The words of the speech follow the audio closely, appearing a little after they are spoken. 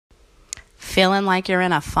Feeling like you're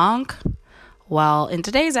in a funk? Well, in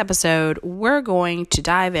today's episode, we're going to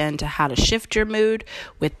dive into how to shift your mood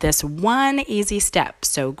with this one easy step.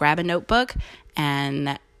 So grab a notebook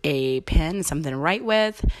and a pen, something to write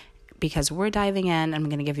with, because we're diving in. I'm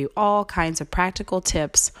going to give you all kinds of practical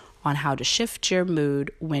tips on how to shift your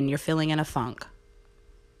mood when you're feeling in a funk.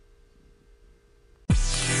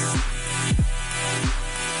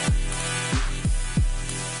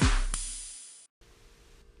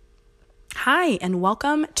 Hi, and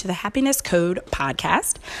welcome to the Happiness Code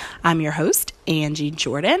podcast. I'm your host, Angie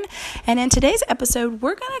Jordan, and in today's episode,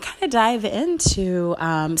 we're going to kind of dive into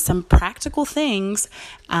some practical things.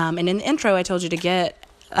 And in the intro, I told you to get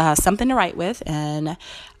something to write with and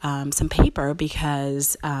some paper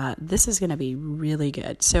because this is going to be really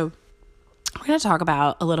good. So we're going to talk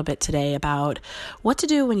about a little bit today about what to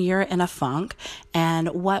do when you're in a funk, and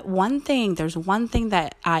there's one thing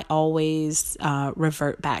that I always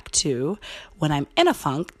revert back to when I'm in a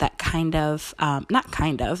funk that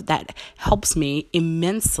that helps me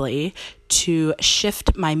immensely to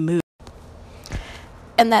shift my mood.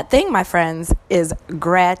 And that thing, my friends, is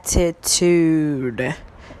gratitude.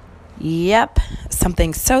 Yep,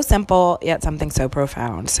 something so simple, yet something so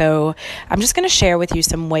profound. So I'm just going to share with you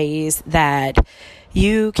some ways that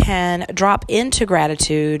you can drop into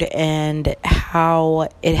gratitude and how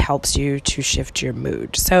it helps you to shift your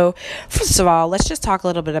mood. So first of all, let's just talk a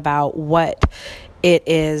little bit about what it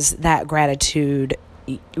is that gratitude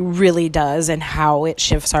really does and how it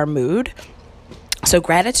shifts our mood. So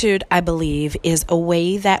gratitude, I believe, is a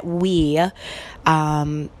way that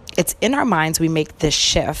it's in our minds, we make this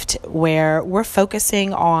shift where we're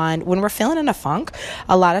focusing on, when we're feeling in a funk,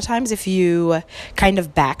 a lot of times if you kind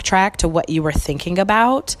of backtrack to what you were thinking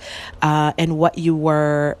about and what you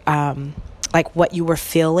were what you were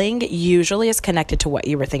feeling usually is connected to what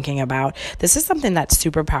you were thinking about. This is something that's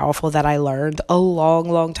super powerful that I learned a long,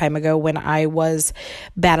 long time ago when I was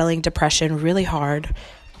battling depression really hard.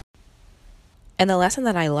 And the lesson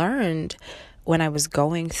that I learned when I was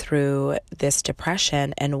going through this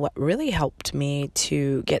depression, and what really helped me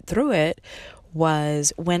to get through it,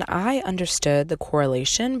 was when I understood the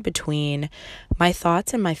correlation between my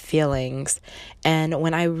thoughts and my feelings, and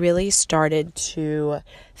when I really started to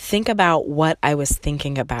think about what I was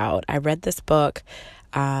thinking about. I read this book.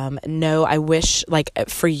 I wish,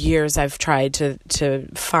 for years I've tried to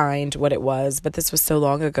find what it was, but this was so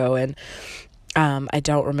long ago, and I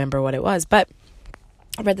don't remember what it was, but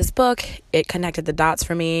I read this book, it connected the dots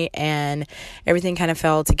for me, and everything kind of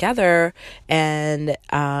fell together, and,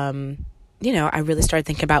 I really started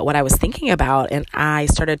thinking about what I was thinking about, and I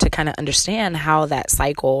started to kind of understand how that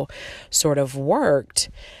cycle sort of worked.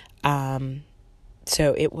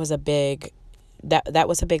 So it was that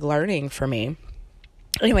was a big learning for me.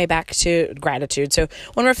 Anyway, back to gratitude. So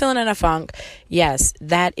when we're feeling in a funk, yes,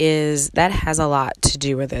 that has a lot to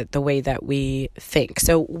do with it, the way that we think.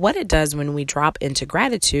 So what it does when we drop into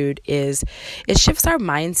gratitude is it shifts our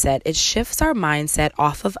mindset. It shifts our mindset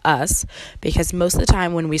off of us, because most of the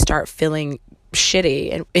time when we start feeling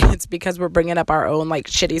shitty, and it's because we're bringing up our own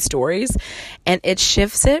shitty stories, and it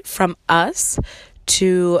shifts it from us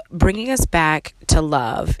to bringing us back to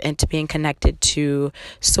love and to being connected to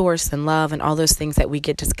source and love and all those things that we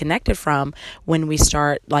get disconnected from when we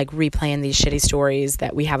start replaying these shitty stories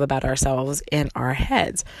that we have about ourselves in our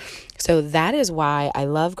heads. So that is why I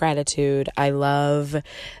love gratitude. I love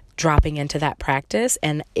dropping into that practice,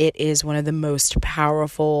 and it is one of the most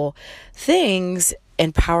powerful things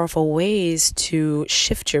and powerful ways to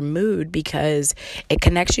shift your mood, because it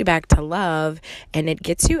connects you back to love, and it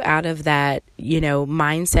gets you out of that,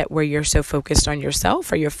 mindset where you're so focused on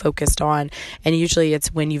yourself, or you're focused on, and usually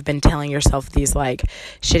it's when you've been telling yourself these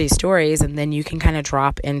shitty stories, and then you can kind of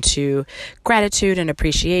drop into gratitude and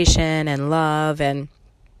appreciation and love, and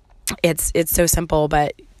it's so simple,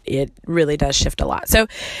 but it really does shift a lot. So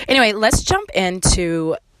anyway, let's jump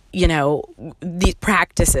into these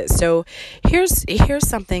practices. So here's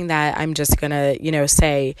something that I'm just gonna,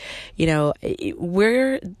 say,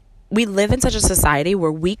 we live in such a society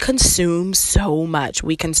where we consume so much.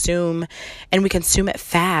 We consume it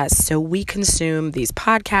fast. So we consume these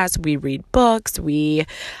podcasts, we read books, we,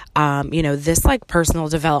 this personal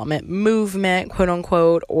development movement, quote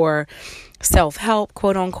unquote, or self-help,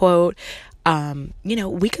 quote unquote.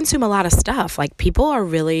 We consume a lot of stuff. People are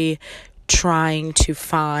really trying to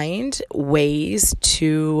find ways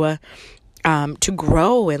to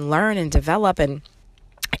grow and learn and develop. And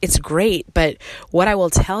it's great. But what I will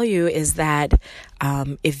tell you is that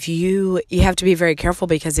if you have to be very careful,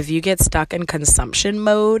 because if you get stuck in consumption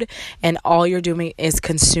mode and all you're doing is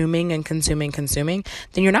consuming and consuming,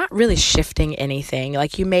 then you're not really shifting anything.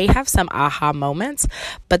 Like, you may have some aha moments,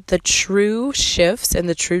 but the true shifts and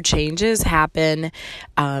the true changes happen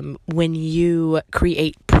when you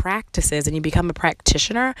create practices and you become a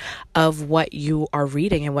practitioner of what you are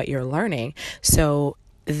reading and what you're learning. So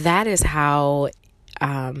that is how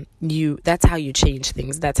that's how you change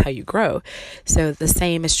things. That's how you grow. So the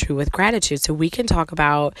same is true with gratitude. So we can talk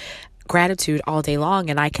about gratitude all day long,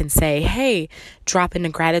 and I can say, hey, drop into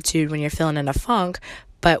gratitude when you're feeling in a funk.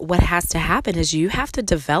 But what has to happen is you have to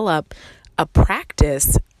develop a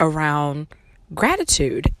practice around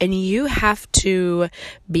gratitude, and you have to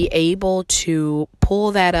be able to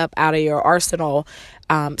pull that up out of your arsenal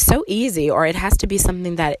so easy, or it has to be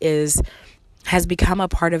something that has become a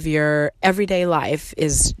part of your everyday life,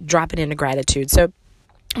 is dropping into gratitude. So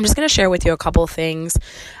I'm just going to share with you a couple of things,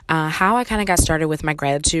 how I kind of got started with my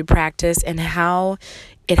gratitude practice and how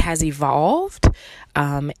it has evolved.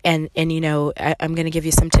 And I'm going to give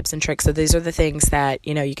you some tips and tricks. So these are the things that,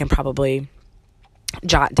 you can probably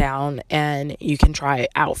jot down and you can try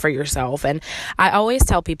out for yourself. And I always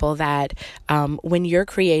tell people that when you're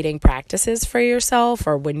creating practices for yourself,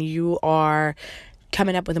 or when you are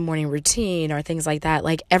coming up with a morning routine or things like that,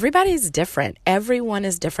 like, everybody's different. Everyone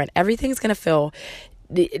is different. Everything's going to feel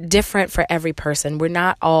different for every person. We're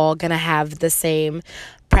not all going to have the same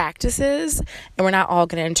practices, and we're not all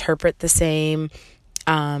going to interpret the same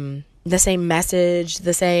message,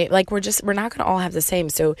 the same, like, we're not going to all have the same.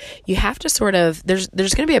 So you have to sort of, there's going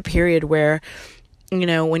to be a period where,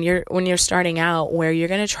 when you're starting out, where you're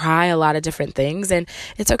going to try a lot of different things. And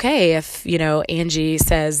it's okay if, Angie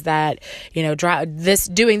says that,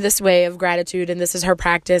 doing this way of gratitude, and this is her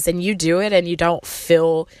practice, and you do it and you don't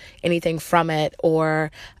feel anything from it,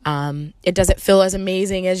 or it doesn't feel as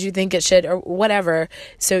amazing as you think it should, or whatever.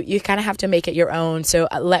 So you kind of have to make it your own. So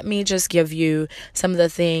let me just give you some of the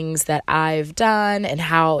things that I've done and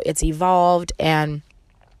how it's evolved, and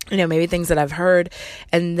maybe things that I've heard,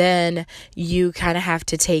 and then you kind of have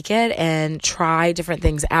to take it and try different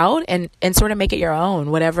things out and sort of make it your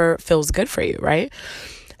own, whatever feels good for you, right?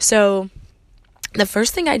 So the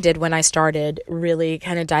first thing I did when I started really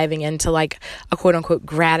kind of diving into like a quote unquote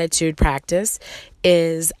gratitude practice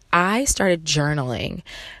is I started journaling.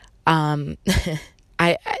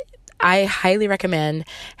 I highly recommend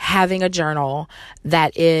having a journal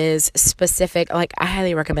that is specific. Like, I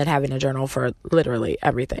highly recommend having a journal for literally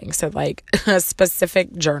everything. So like a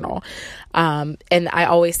specific journal. And I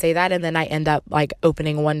always say that. And then I end up like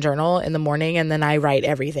opening one journal in the morning, and then I write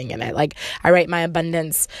everything in it. Like, I write my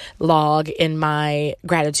abundance log in my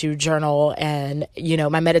gratitude journal, and,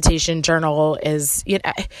 my meditation journal is,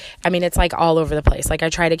 it's like all over the place. Like, I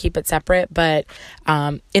try to keep it separate, but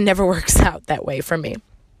it never works out that way for me.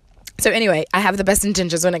 So anyway, I have the best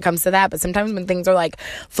intentions when it comes to that, but sometimes when things are like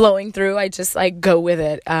flowing through, I just like go with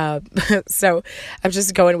it. So I'm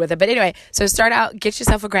just going with it. But anyway, so start out, get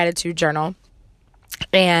yourself a gratitude journal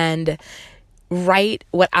and write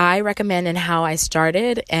what I recommend and how I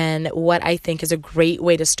started and what I think is a great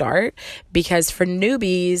way to start. Because for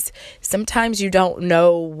newbies, sometimes you don't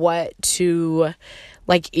know what to,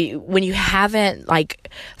 like, when you haven't like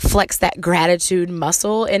flexed that gratitude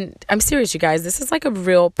muscle. And I'm serious, you guys, this is like a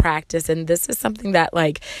real practice, and this is something that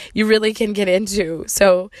like you really can get into.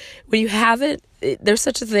 So when you haven't, there's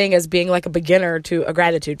such a thing as being like a beginner to a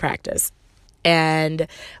gratitude practice. And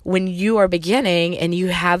when you are beginning and you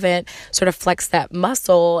haven't sort of flexed that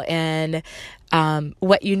muscle, and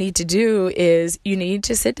what you need to do is you need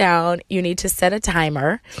to sit down, you need to set a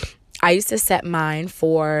timer. I used to set mine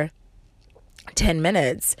for 10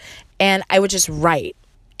 minutes, and I would just write,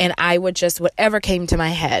 and I would just, whatever came to my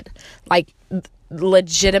head, like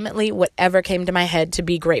legitimately whatever came to my head to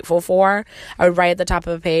be grateful for, I would write at the top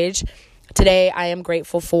of a page. Today I am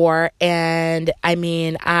grateful for, and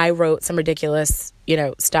I wrote some ridiculous,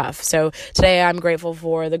 stuff. So today I'm grateful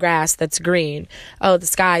for the grass that's green. Oh, the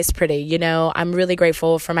sky's pretty. I'm really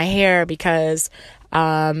grateful for my hair because,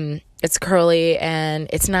 it's curly and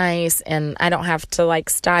it's nice, and I don't have to like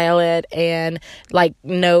style it, and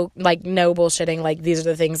no bullshitting. Like, these are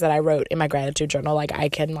the things that I wrote in my gratitude journal. Like, I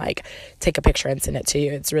can like take a picture and send it to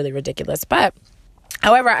you. It's really ridiculous. But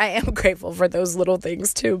however, I am grateful for those little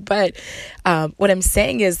things too. But what I'm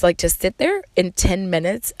saying is, like, to sit there in 10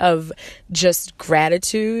 minutes of just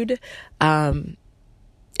gratitude,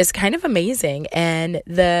 is kind of amazing. And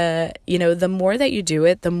the more that you do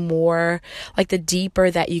it, the more, like, the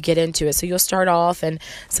deeper that you get into it. So you'll start off, and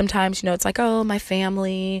sometimes, it's like, oh, my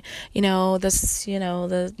family,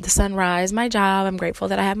 the sunrise, my job. I'm grateful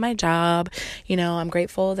that I have my job. I'm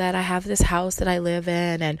grateful that I have this house that I live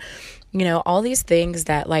in, and all these things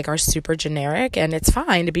that, like, are super generic, and it's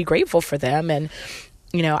fine to be grateful for them. And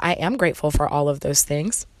I am grateful for all of those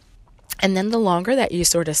things. And then the longer that you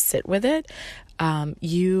sort of sit with it,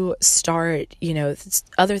 you start,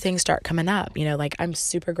 other things start coming up, like, I'm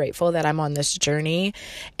super grateful that I'm on this journey,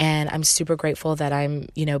 and I'm super grateful that I'm,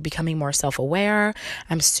 becoming more self-aware.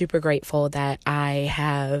 I'm super grateful that I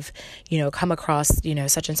have, come across,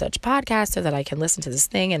 such and such podcast so that I can listen to this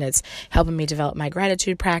thing, and it's helping me develop my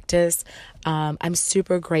gratitude practice. I'm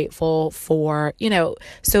super grateful for,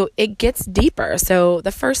 so it gets deeper. So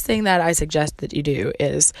the first thing that I suggest that you do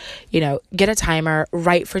is, get a timer,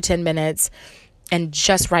 write for 10 minutes, and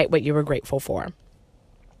just write what you were grateful for.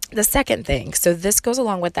 The second thing, so this goes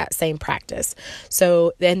along with that same practice.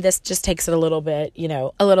 So then this just takes it a little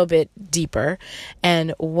bit deeper.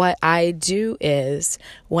 And what I do is,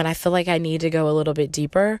 when I feel like I need to go a little bit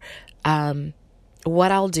deeper,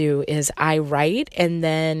 what I'll do is I write, and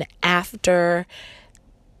then after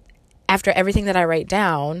everything that I write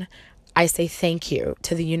down, I say thank you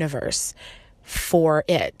to the universe for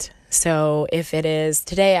it. So if it is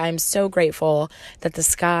today, I'm so grateful that the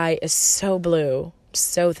sky is so blue,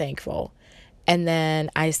 so thankful. And then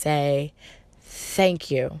I say thank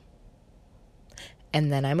you. And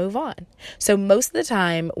then I move on. So most of the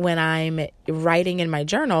time when I'm writing in my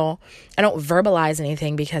journal, I don't verbalize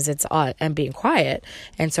anything because I'm being quiet.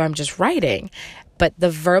 And so I'm just writing. But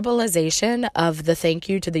the verbalization of the thank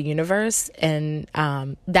you to the universe and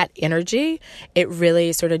that energy, it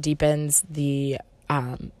really sort of deepens the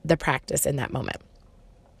practice in that moment.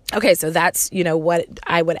 Okay, so that's, what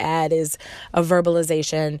I would add is a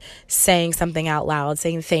verbalization, saying something out loud,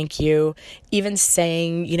 saying thank you, even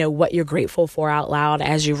saying, what you're grateful for out loud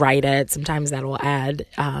as you write it. Sometimes that will add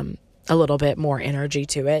a little bit more energy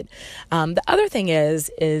to it. The other thing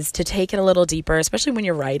is to take it a little deeper, especially when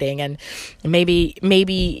you're writing, and maybe,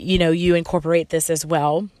 you incorporate this as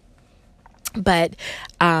well. But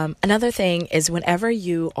another thing is, whenever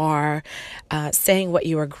you are saying what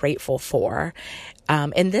you are grateful for,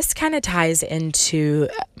 and this kind of ties into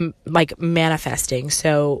like manifesting.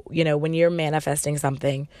 So, when you're manifesting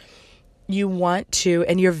something, you want to,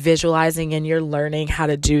 and you're visualizing and you're learning how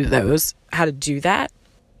to do that.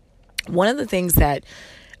 One of the things that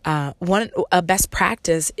a best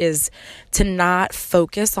practice is to not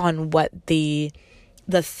focus on what the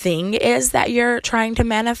thing is that you're trying to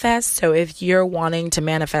manifest. So if you're wanting to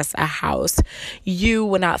manifest a house, you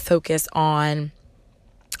would not focus on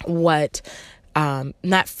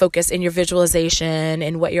not focus in your visualization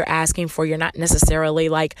and what you're asking for. You're not necessarily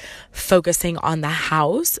like focusing on the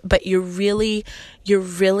house, but you're really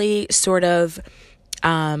sort of,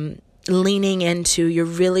 leaning into, you're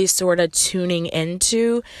really sort of tuning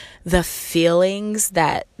into the feelings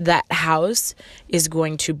that house is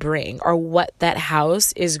going to bring, or what that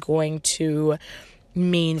house is going to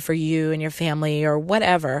mean for you and your family or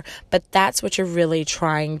whatever. But that's what you're really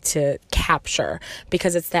trying to capture,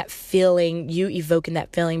 because it's that feeling, you evoking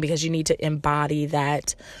that feeling because you need to embody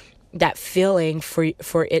that feeling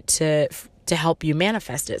for it to help you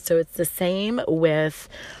manifest it. So it's the same with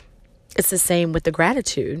the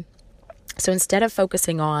gratitude. So instead of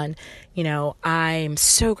focusing on, I'm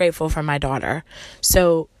so grateful for my daughter.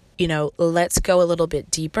 So, let's go a little bit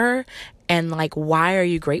deeper and like, why are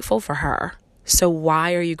you grateful for her? So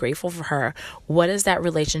why are you grateful for her? What does that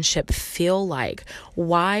relationship feel like?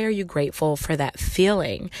 Why are you grateful for that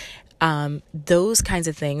feeling? Those kinds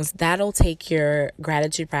of things, that'll take your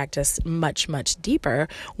gratitude practice much, much deeper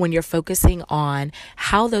when you're focusing on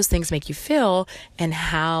how those things make you feel, and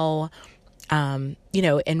how, and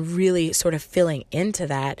really sort of filling into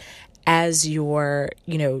that as you're,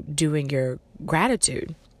 doing your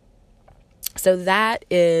gratitude. So that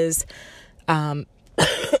is,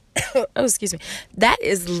 excuse me. That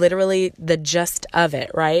is literally the gist of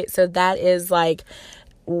it, right? So that is like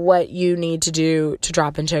what you need to do to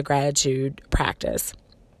drop into a gratitude practice.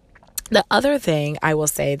 The other thing I will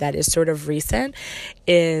say that is sort of recent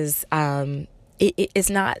is, it's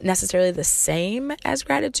not necessarily the same as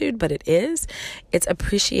gratitude, but it's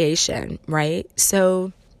appreciation, right?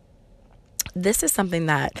 So this is something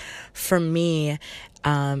that for me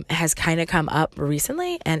has kind of come up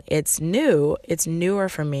recently, and it's newer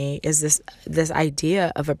for me, is this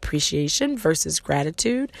idea of appreciation versus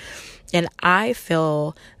gratitude. And I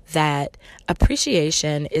feel that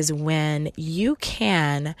appreciation is when you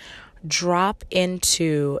can drop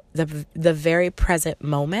into the very present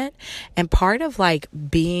moment. And part of like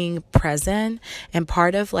being present and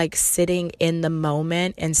part of like sitting in the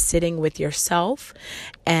moment and sitting with yourself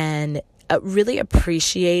and really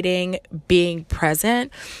appreciating being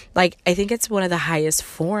present, like I think it's one of the highest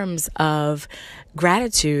forms of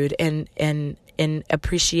gratitude and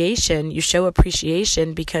appreciation. You show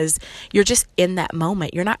appreciation because you're just in that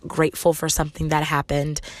moment. You're not grateful for something that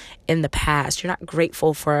happened in the past. You're not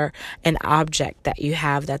grateful for an object that you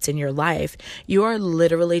have that's in your life. You are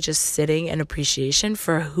literally just sitting in appreciation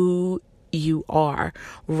for who you are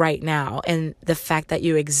right now, and the fact that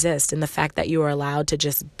you exist, and the fact that you are allowed to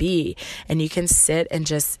just be, and you can sit and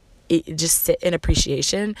just sit in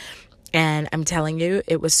appreciation. And I'm telling you,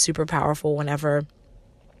 it was super powerful whenever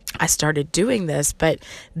I started doing this. But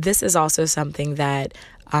this is also something that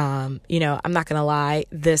I'm not going to lie,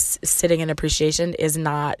 this sitting in appreciation is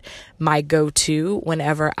not my go-to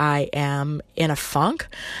whenever I am in a funk,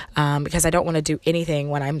 because I don't want to do anything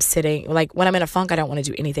when I'm sitting. Like when I'm in a funk, I don't want to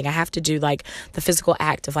do anything. I have to do like the physical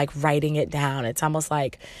act of like writing it down. It's almost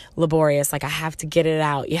like laborious. Like I have to get it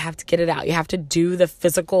out. You have to get it out. You have to do the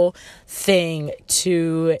physical thing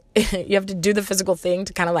to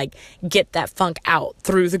kind of like get that funk out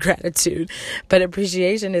through the gratitude. But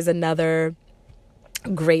appreciation is another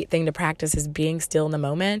great thing to practice, is being still in the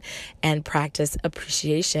moment and practice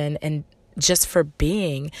appreciation and just for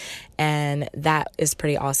being. And that is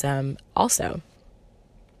pretty awesome also.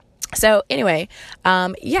 So anyway,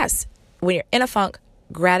 yes, when you're in a funk,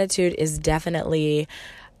 gratitude is definitely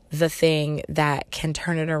the thing that can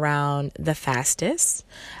turn it around the fastest.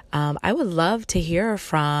 I would love to hear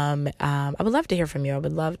from you. I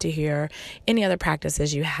would love to hear any other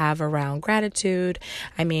practices you have around gratitude.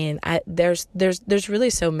 I mean, there's really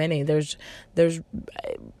so many.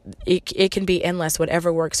 It can be endless,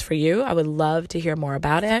 whatever works for you. I would love to hear more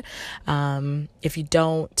about it. If you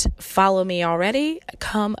don't follow me already,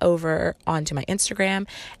 come over onto my Instagram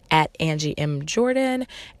at Angie M. Jordan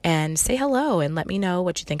and say hello and let me know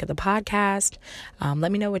what you think of the podcast.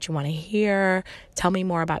 Let me know what you want to hear. Tell me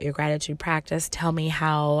more about your gratitude practice. Tell me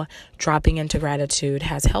how dropping into gratitude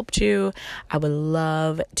has helped you. I would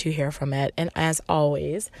love to hear from it. And as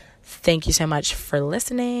always, thank you so much for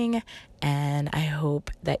listening, and I hope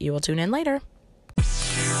that you will tune in later.